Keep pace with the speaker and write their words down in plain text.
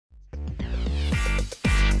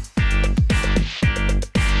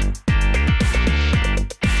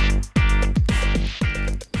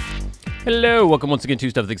Hello, welcome once again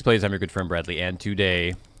to Stuff Things Plays. I'm your good friend Bradley, and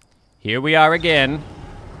today, here we are again.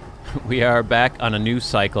 We are back on a new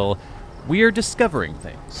cycle. We are discovering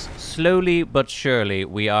things. Slowly but surely,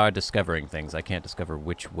 we are discovering things. I can't discover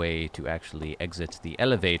which way to actually exit the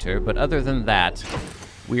elevator, but other than that,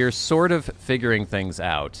 we are sort of figuring things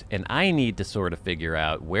out, and I need to sort of figure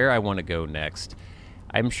out where I want to go next.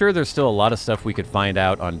 I'm sure there's still a lot of stuff we could find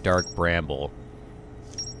out on Dark Bramble.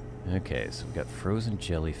 Okay, so we've got frozen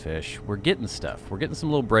jellyfish. We're getting stuff. We're getting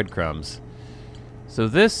some little breadcrumbs. So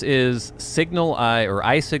this is Signal Eye, or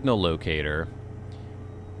Eye Signal Locator.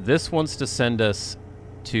 This wants to send us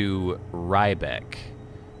to Rybeck,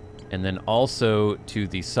 and then also to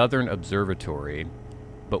the Southern Observatory,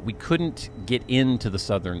 but we couldn't get into the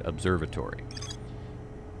Southern Observatory.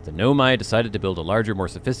 The Nomai decided to build a larger, more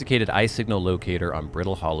sophisticated eye signal locator on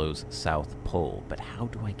Brittle Hollow's south pole. But how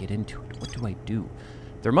do I get into it? What do I do?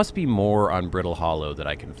 There must be more on Brittle Hollow that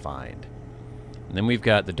I can find. And then we've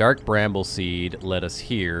got the Dark Bramble Seed led us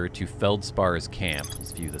here to Feldspar's camp.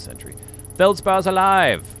 Let's view this entry. Feldspar's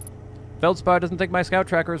alive! Feldspar doesn't think my scout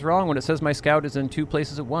tracker is wrong when it says my scout is in two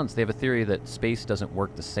places at once. They have a theory that space doesn't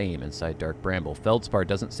work the same inside Dark Bramble. Feldspar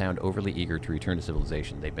doesn't sound overly eager to return to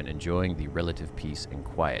civilization. They've been enjoying the relative peace and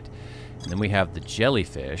quiet. And then we have the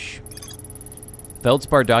jellyfish.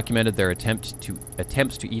 Feldspar documented their attempts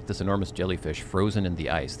to eat this enormous jellyfish frozen in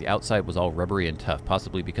the ice. The outside was all rubbery and tough,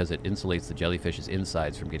 possibly because it insulates the jellyfish's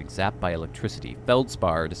insides from getting zapped by electricity.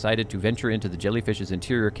 Feldspar decided to venture into the jellyfish's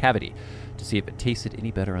interior cavity to see if it tasted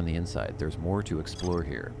any better on the inside. There's more to explore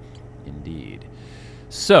here. Indeed.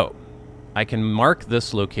 So, I can mark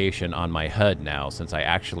this location on my HUD now since I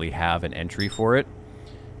actually have an entry for it.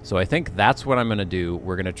 So I think that's what I'm going to do.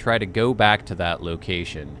 We're going to try to go back to that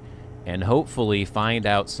location and hopefully find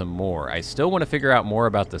out some more. I still want to figure out more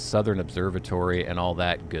about the Southern Observatory and all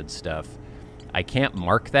that good stuff. I can't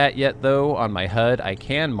mark that yet, though, on my HUD. I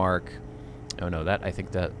can mark... Oh, no, I think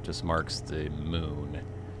that just marks the moon.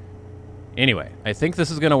 Anyway, I think this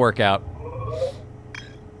is going to work out.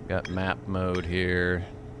 Got map mode here.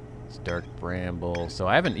 It's Dark Bramble. So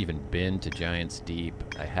I haven't even been to Giant's Deep.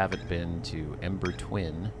 I haven't been to Ember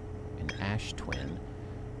Twin and Ash Twin.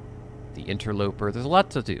 The Interloper. There's a lot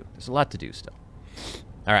to do. There's a lot to do still.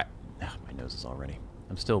 All right. Oh, my nose is all runny.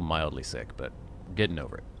 I'm still mildly sick, but I'm getting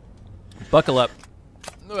over it. Buckle up.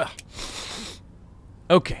 Ugh.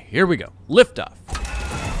 Okay, here we go. Lift off.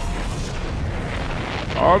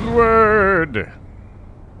 Onward!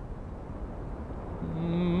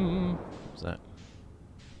 What's that?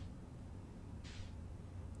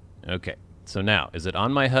 Okay, so now, is it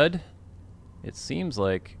on my HUD? It seems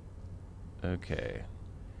like... Okay.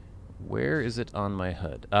 Where is it on my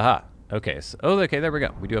HUD? Aha! Okay, so... Oh, okay, there we go.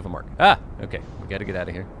 We do have a mark. Ah! Okay, we gotta get out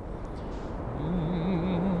of here.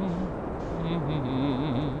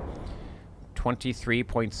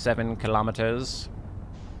 23.7 kilometers.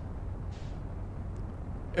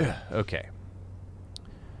 Okay.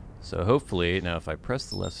 So hopefully, now if I press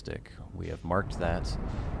the left stick, we have marked that,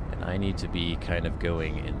 and I need to be kind of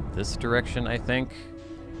going in this direction, I think,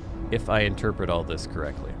 if I interpret all this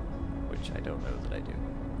correctly, which I don't know that I do.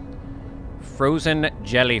 Frozen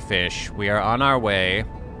jellyfish. We are on our way.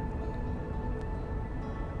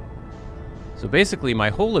 So basically, my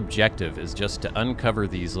whole objective is just to uncover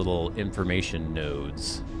these little information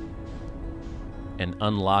nodes and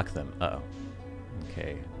unlock them. Uh-oh.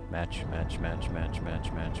 Okay. Match, match, match, match,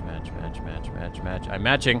 match, match, match, match, match, match, match. I'm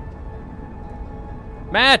matching.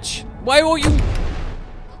 Match! Why won't you...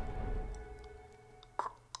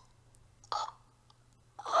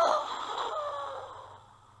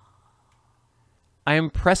 I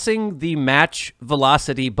am pressing the match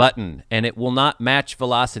velocity button, and it will not match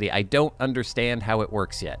velocity. I don't understand how it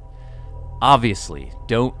works yet. Obviously,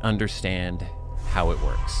 don't understand how it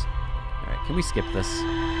works. All right, can we skip this?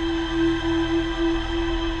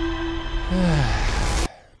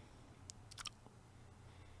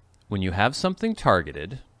 When you have something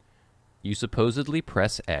targeted, you supposedly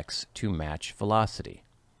press X to match velocity.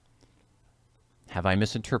 Have I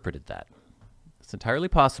misinterpreted that? It's entirely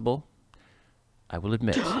possible. I will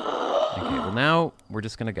admit. Okay, well now we're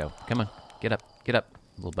just gonna go. Come on, get up,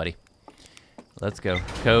 little buddy. Let's go.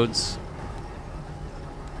 Codes.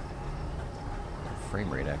 Frame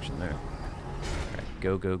rate action there. All right,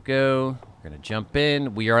 go, go, go. We're gonna jump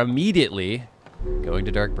in. We are immediately going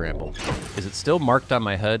to Dark Bramble. Is it still marked on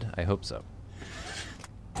my HUD? I hope so.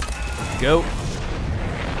 Go.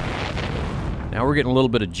 Now we're getting a little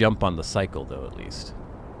bit of jump on the cycle, though, at least.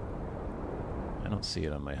 I don't see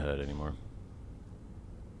it on my HUD anymore.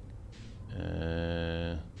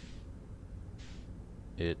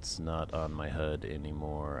 It's not on my HUD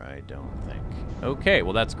anymore, I don't think. Okay,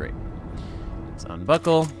 well that's great. Let's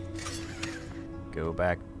unbuckle. Go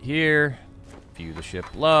back here. View the ship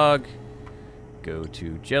log. Go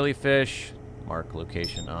to jellyfish. Mark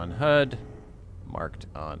location on HUD. Marked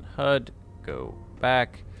on HUD. Go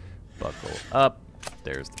back. Buckle up.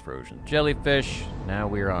 There's the frozen jellyfish. Now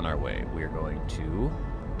we're on our way. We're going to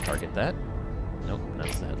target that. Nope,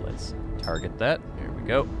 that's the headlights. Target that. There we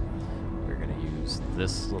go. We're going to use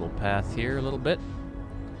this little path here a little bit.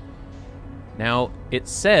 Now, it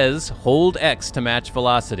says hold X to match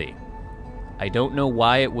velocity. I don't know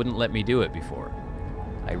why it wouldn't let me do it before.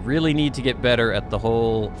 I really need to get better at the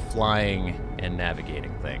whole flying and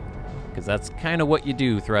navigating thing, because that's kind of what you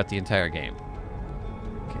do throughout the entire game.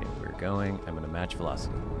 Okay, we're going. I'm going to match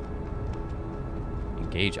velocity.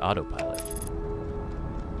 Engage autopilot.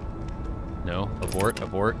 No, abort,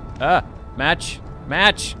 abort. Ah, match,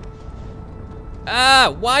 match.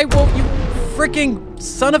 Ah, why won't you freaking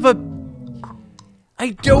son of a... I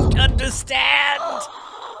don't understand!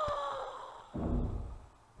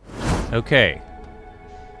 Okay.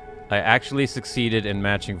 I actually succeeded in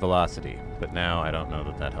matching velocity, but now I don't know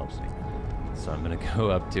that that helps me. So I'm gonna go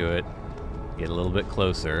up to it, get a little bit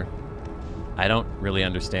closer. I don't really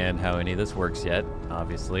understand how any of this works yet,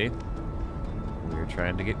 obviously. We're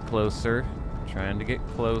trying to get closer, trying to get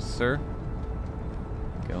closer.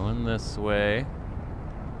 Going this way.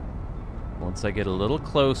 Once I get a little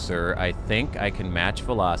closer, I think I can match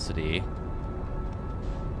velocity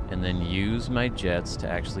and then use my jets to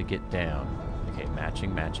actually get down. Okay,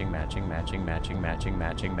 matching, matching, matching, matching, matching, matching,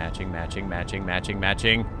 matching, matching, matching, matching, matching,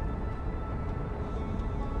 matching.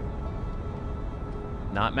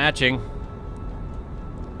 Not matching.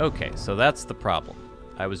 Okay, so that's the problem.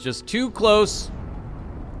 I was just too close.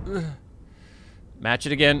 Ugh. Match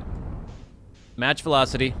it again. Match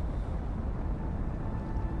velocity.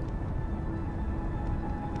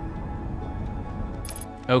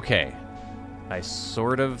 Okay. I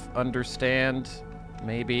sort of understand,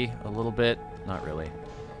 maybe, a little bit. Not really.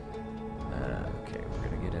 Okay, we're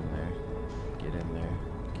gonna get in there. Get in there.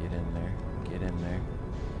 Get in there. Get in there.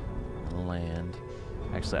 Land.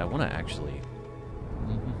 Actually, I want to actually...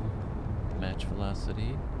 match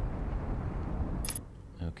velocity.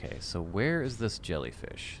 Okay, so where is this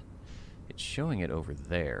jellyfish? It's showing it over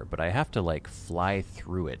there, but I have to, like, fly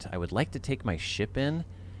through it. I would like to take my ship in,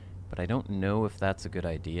 but I don't know if that's a good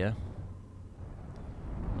idea.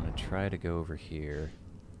 I'm going to try to go over here.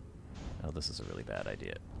 Oh, this is a really bad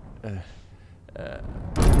idea.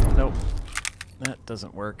 Nope. That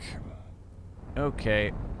doesn't work.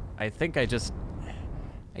 Okay. I think I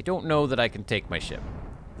don't know that I can take my ship.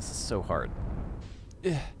 This is so hard.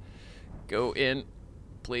 Go in,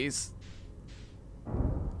 please.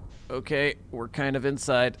 Okay, we're kind of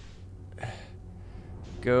inside.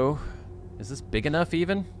 Go. Is this big enough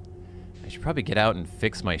even? I should probably get out and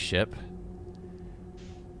fix my ship.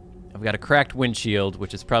 I've got a cracked windshield,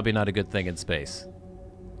 which is probably not a good thing in space.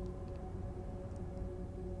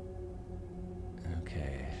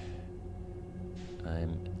 Okay.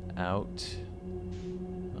 I'm out.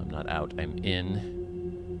 I'm not out, I'm in.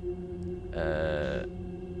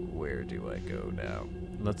 Where do I go now?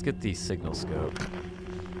 Let's get the signal scope.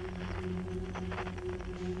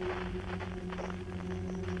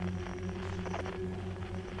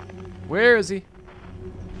 Where is he?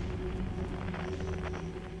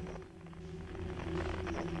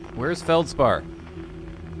 Where's Feldspar?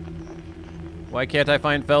 Why can't I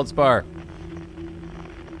find Feldspar?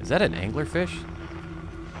 Is that an anglerfish?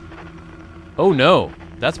 Oh no,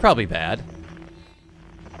 that's probably bad.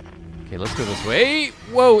 Okay, let's go this way.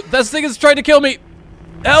 Whoa, this thing is trying to kill me!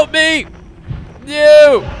 Help me!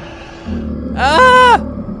 You! Ah!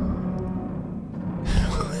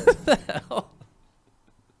 What the hell?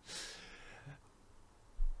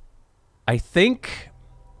 I think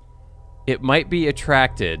it might be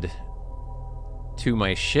attracted to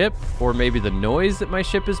my ship, or maybe the noise that my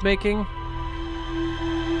ship is making.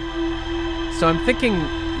 So I'm thinking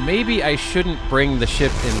maybe I shouldn't bring the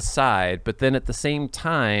ship inside, but then at the same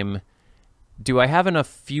time, do I have enough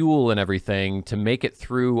fuel and everything to make it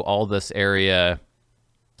through all this area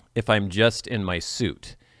if I'm just in my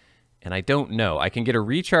suit? And I don't know. I can get a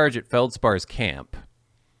recharge at Feldspar's camp.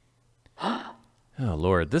 Oh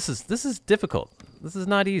Lord, this is difficult. This is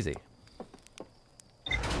not easy.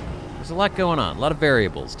 There's a lot going on, a lot of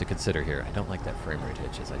variables to consider here. I don't like that frame rate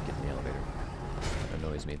hitch as I get in the elevator. That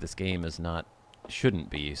annoys me. This game is not,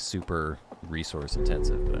 shouldn't be super resource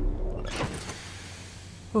intensive, but whatever.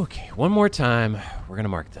 Okay, one more time. We're gonna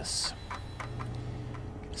mark this.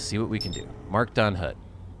 See what we can do. Marked on HUD.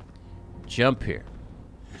 Jump here.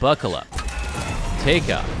 Buckle up.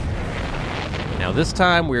 takeoff. Now this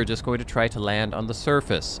time we're just going to try to land on the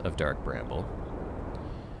surface of Dark Bramble.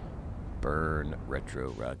 Burn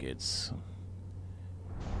retro rockets.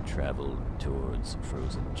 Travel towards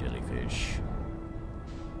frozen jellyfish.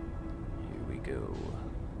 Here we go.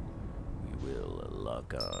 We will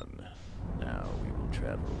lock on. Now we will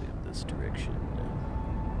travel in this direction.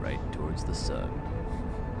 Right towards the sun.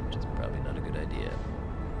 Which is probably not a good idea.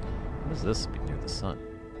 What is this near the sun?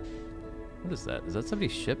 What is that? Is that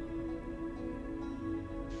somebody's ship?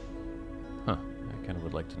 Huh. I kind of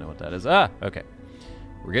would like to know what that is. Ah! Okay.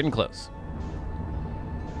 We're getting close.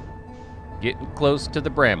 Getting close to the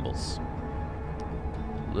brambles.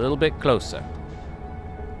 A little bit closer.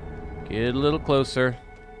 Get a little closer.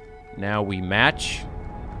 Now we match.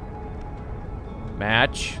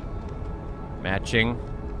 Match. Matching.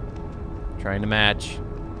 Trying to match.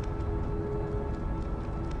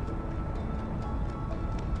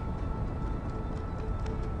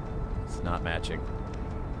 It's not matching.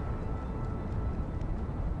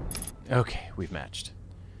 Okay, we've matched.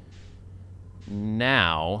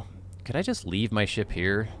 Now, could I just leave my ship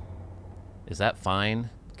here? Is that fine?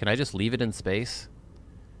 Can I just leave it in space?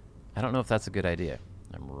 I don't know if that's a good idea.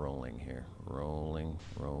 I'm rolling here. Rolling,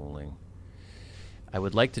 rolling. I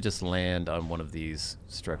would like to just land on one of these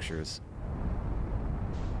structures.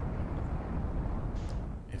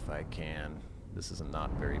 If I can. This is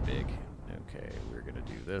not very big. Okay, we're going to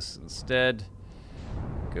do this instead.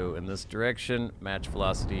 Go in this direction. Match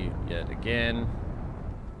velocity yet again.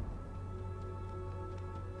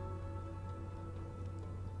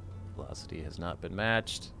 Velocity has not been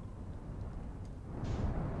matched.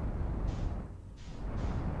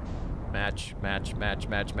 Match, match, match,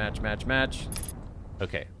 match, match, match, match.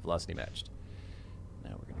 Okay, velocity matched.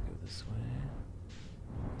 Now we're gonna go this way.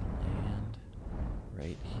 Land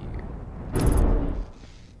right here.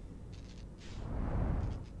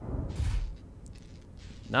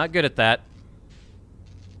 Not good at that.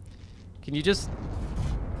 Can you just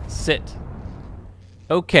sit?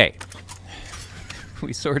 Okay.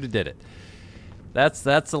 We sort of did it. That's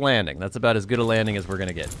a landing. That's about as good a landing as we're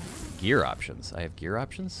gonna get. Gear options. I have gear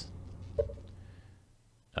options?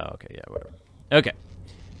 Oh, okay, yeah, whatever. Okay.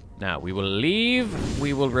 Now, we will leave,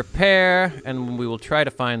 we will repair, and we will try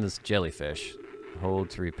to find this jellyfish. Hold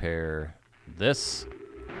to repair this.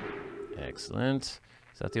 Excellent.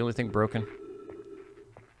 Is that the only thing broken?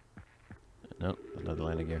 Nope, another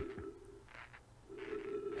landing gear.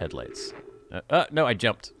 Headlights. No, I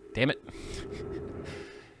jumped. Damn it.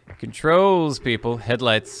 Controls, people.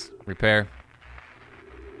 Headlights. Repair.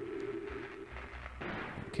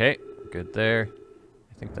 Okay, good there.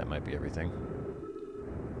 I think that might be everything.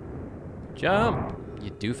 Jump,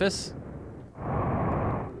 you doofus.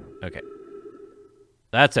 Okay.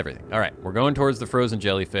 That's everything. All right, we're going towards the frozen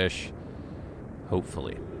jellyfish.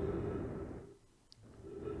 Hopefully.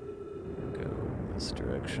 Go this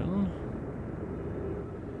direction.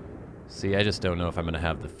 See, I just don't know if I'm going to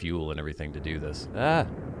have the fuel and everything to do this. Ah!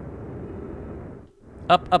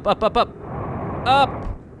 Up, up, up, up, up!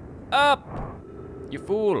 Up! Up! You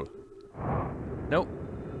fool! Nope.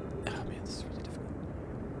 Oh, man, this is really difficult.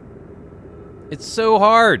 It's so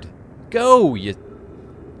hard! Go, you...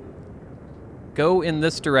 Go in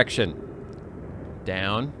this direction.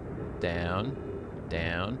 Down, down,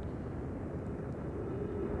 down,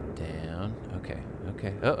 down. Okay,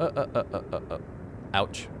 okay.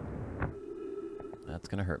 Ouch. That's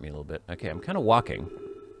gonna hurt me a little bit. Okay, I'm kind of walking.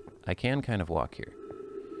 I can kind of walk here.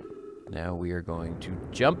 Now we are going to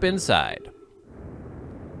jump inside.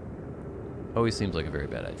 Always seems like a very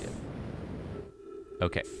bad idea.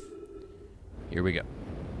 Okay. Here we go.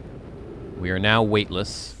 We are now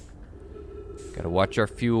weightless. Gotta watch our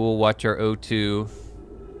fuel, watch our O2.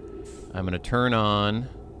 I'm gonna turn on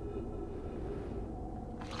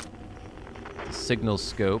the signal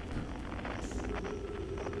scope.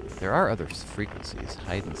 There are other frequencies.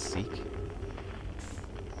 Hide and seek.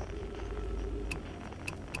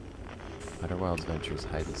 Outer Wilds Ventures,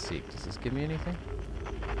 hide and seek. Does this give me anything?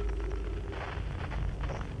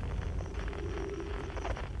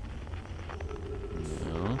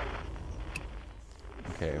 No.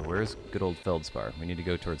 Okay, where's good old Feldspar? We need to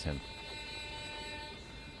go towards him.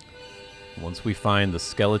 Once we find the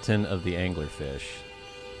skeleton of the anglerfish,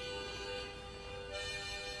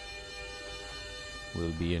 we'll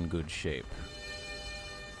be in good shape.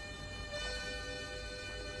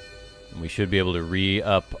 And we should be able to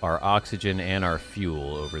re-up our oxygen and our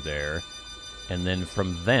fuel over there. And then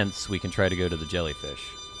from thence, we can try to go to the jellyfish.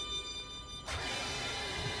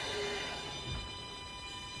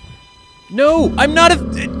 No! I'm not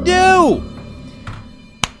a... No!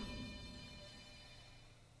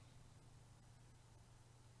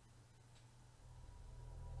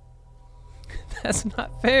 That's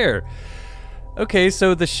not fair. Okay,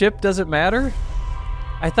 so the ship doesn't matter?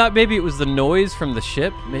 I thought maybe it was the noise from the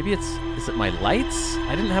ship. Maybe is it my lights?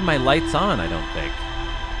 I didn't have my lights on, I don't think.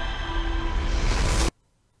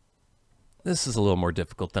 This is a little more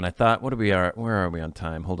difficult than I thought. Where are we on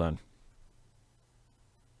time? Hold on.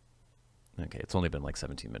 Okay, it's only been like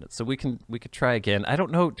 17 minutes. So we could try again. I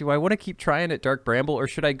don't know, do I want to keep trying at Dark Bramble, or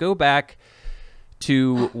should I go back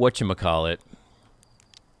to whatchamacallit?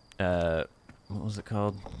 What was it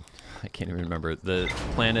called? I can't even remember. The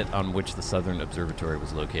planet on which the Southern Observatory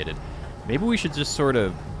was located. Maybe we should just sort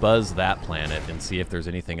of buzz that planet and see if there's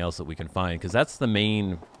anything else that we can find, because that's the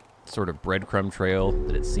main sort of breadcrumb trail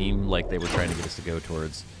that it seemed like they were trying to get us to go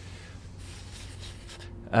towards.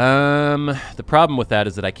 The problem with that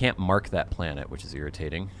is that I can't mark that planet, which is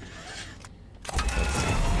irritating. Let's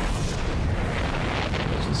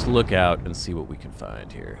just look out and see what we can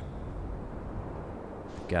find here.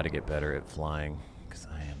 Got to get better at flying, because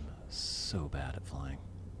I am so bad at flying.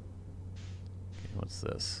 Okay, what's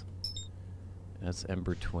this? That's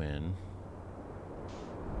Ember Twin.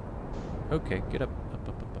 Okay, get up, up,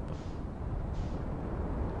 up, up, up, up.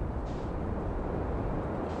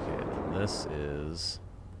 Okay, then this is...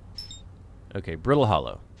 Okay, Brittle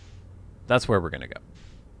Hollow. That's where we're going to go.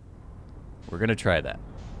 We're going to try that.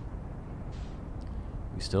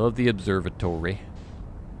 We still have the observatory.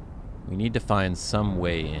 We need to find some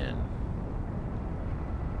way in.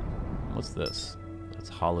 What's this? That's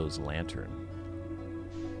Hollow's lantern.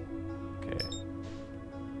 Okay.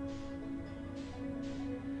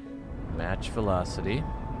 Match velocity.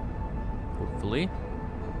 Hopefully.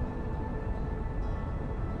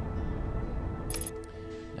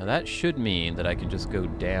 Now that should mean that I can just go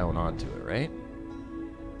down onto it, right?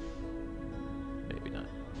 Maybe not.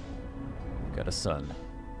 Got a sun.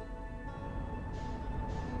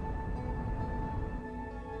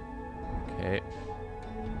 Okay.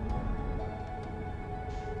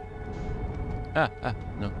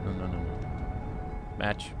 No.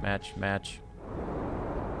 Match, match, match.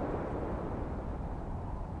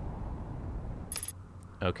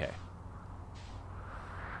 Okay.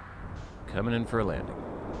 Coming in for a landing.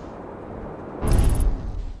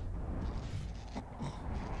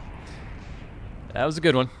 That was a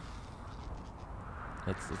good one.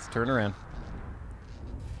 Let's turn around.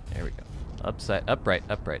 There we go. Upright.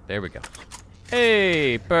 There we go.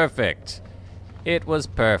 Hey, perfect. It was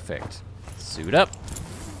perfect. Suit up.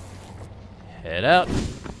 Head out.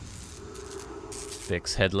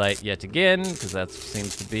 Fix headlight yet again, because that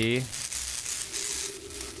seems to be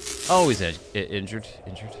always injured.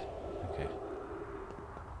 Okay.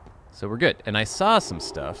 So we're good. And I saw some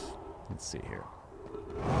stuff. Let's see here.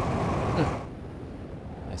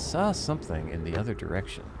 I saw something in the other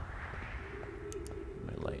direction.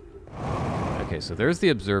 My light. Okay, so there's the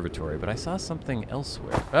observatory, but I saw something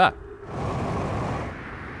elsewhere. Ah!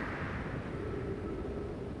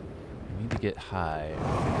 I need to get high and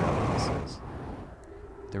figure out what this is.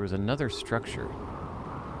 There was another structure.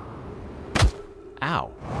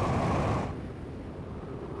 Ow!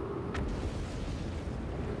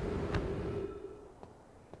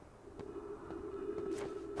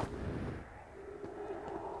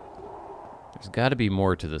 There's got to be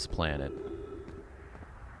more to this planet.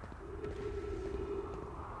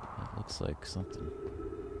 That looks like something.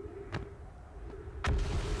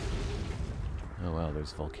 Oh wow,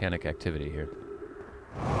 there's volcanic activity here.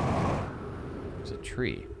 There's a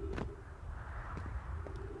tree.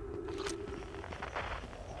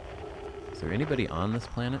 Is there anybody on this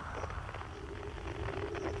planet?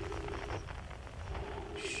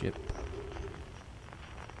 Ship.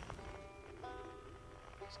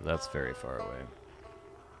 So that's very far away.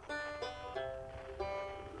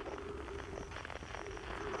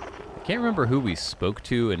 I can't remember who we spoke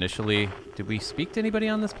to initially. Did we speak to anybody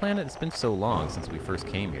on this planet? It's been so long since we first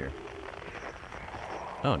came here.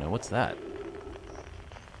 Oh no, what's that?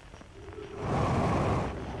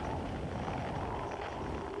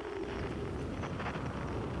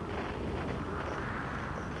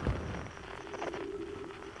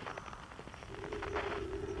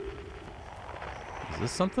 Is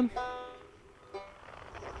this something?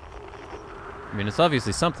 I mean, it's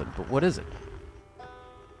obviously something, but what is it?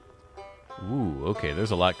 Ooh, okay, there's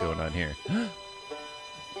a lot going on here.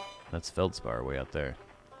 That's feldspar way out there.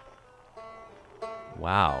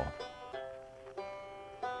 Wow.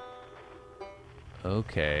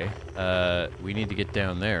 Okay, we need to get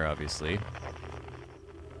down there, obviously.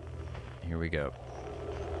 Here we go.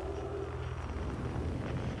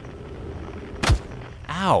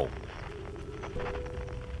 Ow!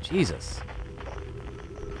 Jesus.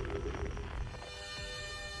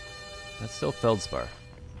 That's still feldspar.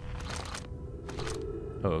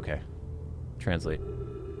 Oh, okay. Translate.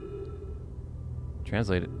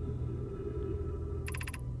 Translate it.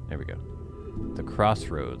 There we go. The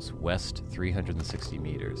crossroads, west 360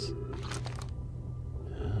 meters.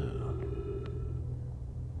 Oh.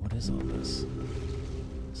 What is all this?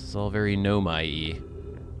 This is all very Nomai-y.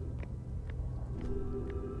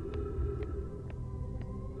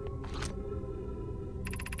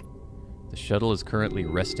 The shuttle is currently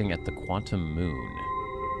resting at the quantum moon.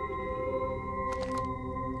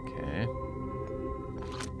 Okay.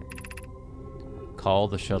 Call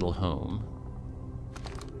the shuttle home.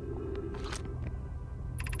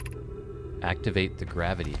 Activate the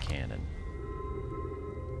gravity cannon.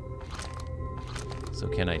 So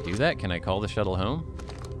can I do that? Can I call the shuttle home?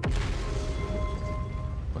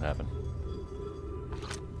 What happened?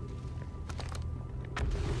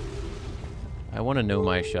 I want to know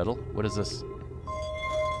my shuttle. What is this?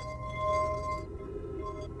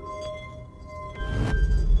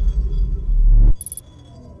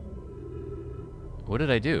 What did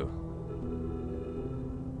I do?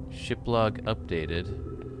 Ship log updated.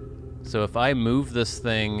 So if I move this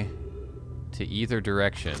thing to either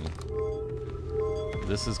direction,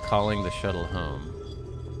 this is calling the shuttle home.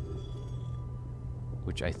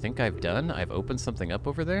 Which I think I've done. I've opened something up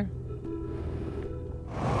over there.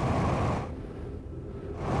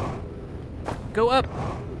 Go up!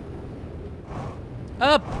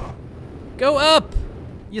 Up! Go up!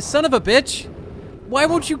 You son of a bitch! Why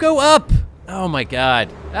won't you go up? Oh my god.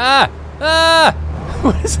 Ah! Ah!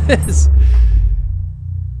 What is this?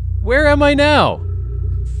 Where am I now?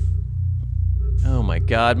 Oh my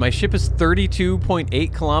god, my ship is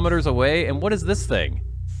 32.8 kilometers away, and what is this thing?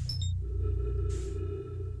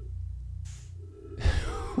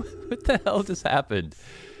 What the hell just happened?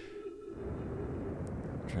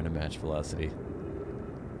 I'm trying to match velocity.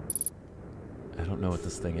 I don't know what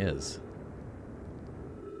this thing is.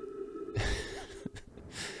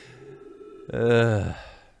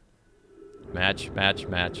 Match, match,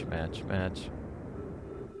 match, match, match.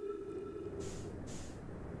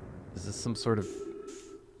 Is this some sort of...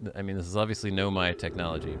 I mean, this is obviously Nomai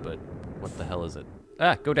technology, but what the hell is it?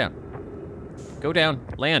 Ah, go down. Go down.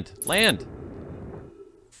 Land. Land!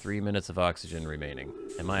 3 minutes of oxygen remaining.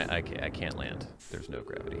 I can't land. There's no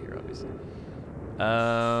gravity here, obviously.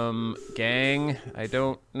 Gang, I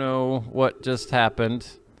don't know what just happened.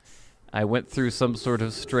 I went through some sort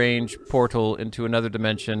of strange portal into another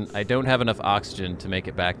dimension. I don't have enough oxygen to make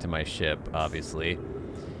it back to my ship, obviously.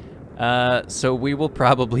 So we will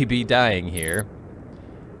probably be dying here.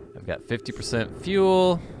 I've got 50%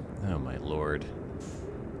 fuel. Oh my lord.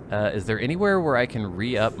 Is there anywhere where I can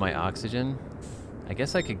re-up my oxygen? I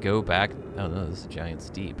guess I could go back. Oh no, this is Giant's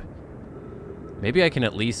Deep. Maybe I can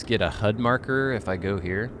at least get a HUD marker if I go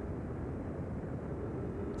here.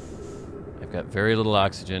 I've got very little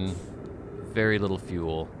oxygen, very little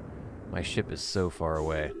fuel. My ship is so far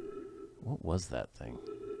away. What was that thing?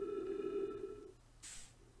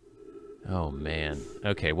 Oh man.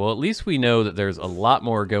 Okay, well at least we know that there's a lot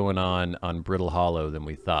more going on Brittle Hollow than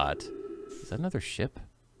we thought. Is that another ship?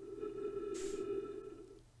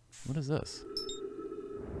 What is this?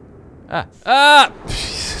 Ah! Ah!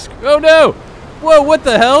 Oh no! Whoa, what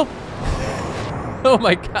the hell? Oh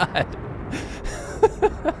my god.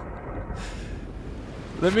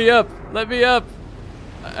 Let me up! Let me up!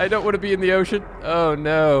 I don't want to be in the ocean. Oh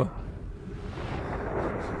no.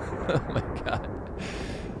 Oh my god.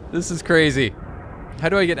 This is crazy. How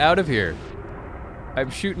do I get out of here? I'm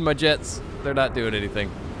shooting my jets. They're not doing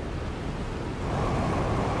anything.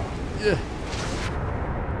 Ugh.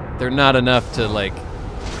 They're not enough to, like,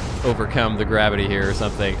 overcome the gravity here or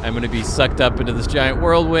something. I'm gonna be sucked up into this giant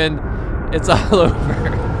whirlwind. It's all over.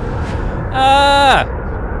 Ah!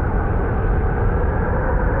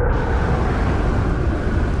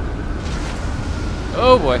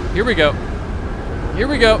 Oh boy, here we go. Here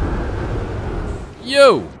we go.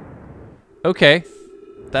 Yo! Okay,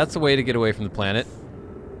 that's a way to get away from the planet.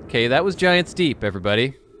 Okay, that was Giant's Deep,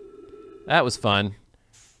 everybody. That was fun.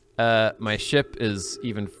 My ship is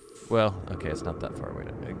even, well, okay, it's not that far away.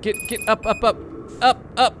 Get up, up, up, up,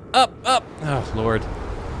 up, up, up. Oh, Lord.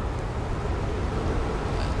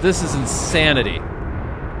 This is insanity.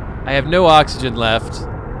 I have no oxygen left.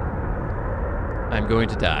 I'm going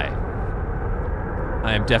to die.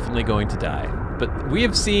 I am definitely going to die. But we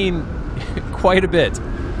have seen quite a bit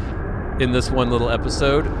in this one little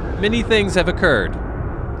episode. Many things have occurred.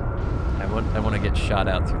 I want to get shot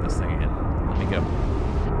out through this thing again. Let me go.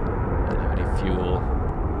 I don't have any fuel.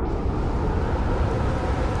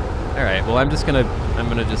 All right. Well, I'm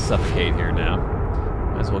gonna just suffocate here now.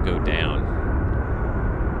 Might as well go down.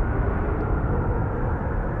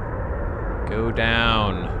 Go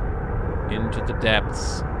down into the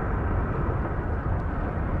depths.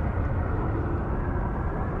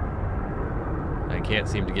 I can't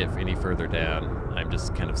seem to get any further down. I'm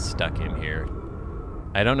just kind of stuck in here.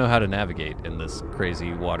 I don't know how to navigate in this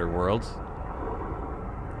crazy water world.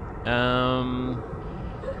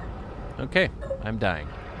 Okay, I'm dying.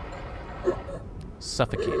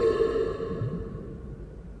 Suffocating.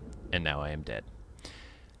 And now I am dead.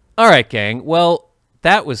 Alright, gang. Well,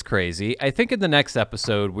 that was crazy. I think in the next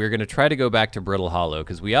episode, we're going to try to go back to Brittle Hollow,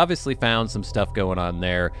 because we obviously found some stuff going on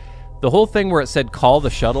there. The whole thing where it said, call the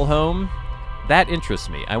shuttle home, that interests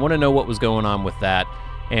me. I want to know what was going on with that.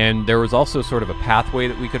 And there was also sort of a pathway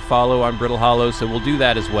that we could follow on Brittle Hollow, so we'll do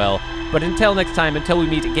that as well. But until next time, until we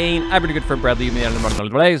meet again, I've been a good friend, Bradley.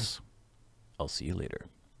 I'll see you later.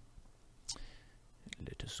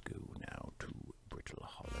 Let us go.